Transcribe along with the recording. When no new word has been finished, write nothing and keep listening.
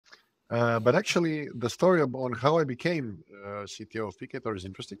But actually, the story on how I became CTO of Peekator is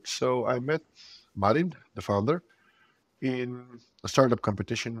interesting. So I met Marin, the founder, in a startup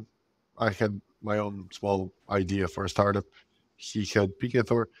competition. I had my own small idea for a startup. He had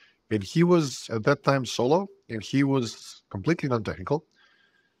Peekator, and he was at that time solo, and he was completely non-technical.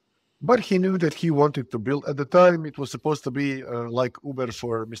 But he knew that he wanted to build. At the time, it was supposed to be like Uber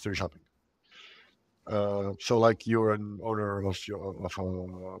for mystery shopping. So, like you're an owner of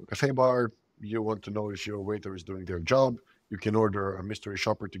a cafe bar, you want to know if your waiter is doing their job. You can order a mystery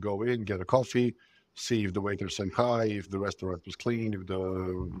shopper to go in, get a coffee, see if the waiter said hi, if the restaurant was clean, if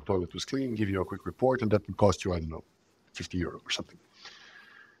the toilet was clean, give you a quick report, and that would cost you, I don't know, 50 euro or something.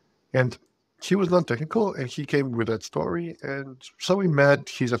 And he was non-technical, and he came with that story, and so we met.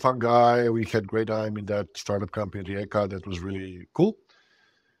 He's a fun guy. We had great time in that startup company, Rijeka. That was really cool.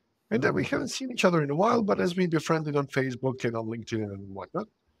 And then we haven't seen each other in a while, but as we befriended on Facebook and on LinkedIn and whatnot,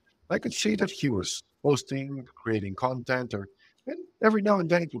 I could see that he was posting, creating content, and every now and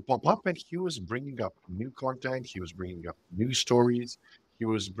then it would pop up, and he was bringing up new content. He was bringing up new stories. He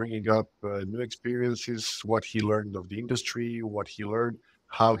was bringing up new experiences, what he learned of the industry, what he learned,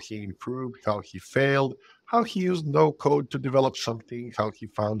 how he improved, how he failed, how he used no code to develop something, how he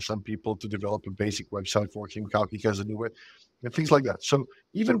found some people to develop a basic website for him, how he has a new way, and things like that. So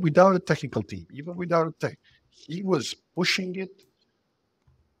even without a technical team, even without a tech, he was pushing it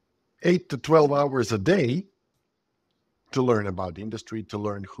 8 to 12 hours a day to learn about the industry, to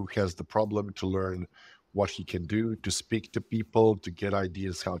learn who has the problem, to learn what he can do, to speak to people, to get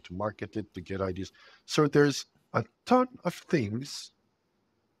ideas how to market it, to get ideas. So there's a ton of things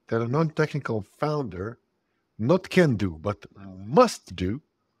that a non-technical founder not can do, but must do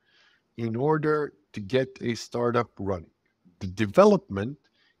in order to get a startup running. The development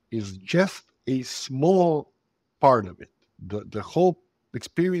is just a small part of it. The whole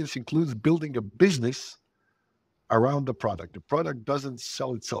experience includes building a business around the product. The product doesn't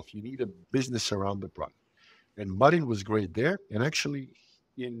sell itself. You need a business around the product. And Marin was great there. And actually,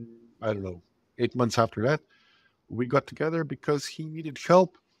 in, I don't know, 8 months after that, we got together because he needed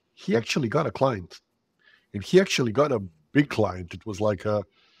help. He actually got a client, and he actually got a big client. It was like a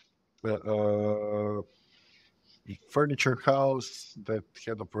furniture house that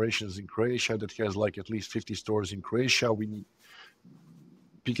had operations in Croatia, that has like at least 50 stores in Croatia. We need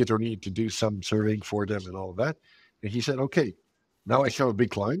Peekator needed to do some surveying for them and all of that. And he said, okay, now I have a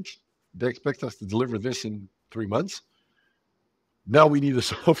big client. They expect us to deliver this in 3 months. Now we need a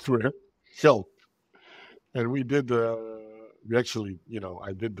software help. And we actually,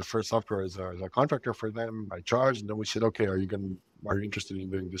 I did the first software as a contractor for them. I charged, and then we said, okay, are you interested in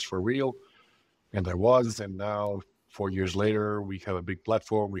doing this for real? And I was. And now 4 years later, we have a big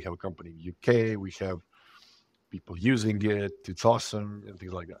platform. We have a company in the UK. We have people using it. It's awesome and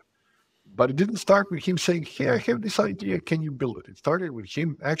things like that. But it didn't start with him saying, hey, I have this idea. Can you build it? It started with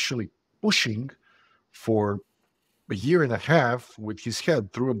him actually pushing for a year and a half with his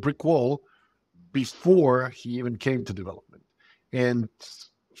head through a brick wall before he even came to development. And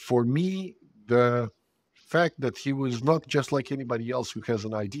for me, the fact that he was not just like anybody else who has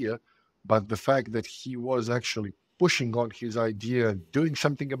an idea, but the fact that he was actually pushing on his idea and doing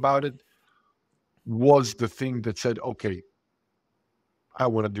something about it was the thing that said, okay, I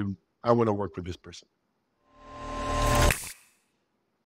want to work with this person.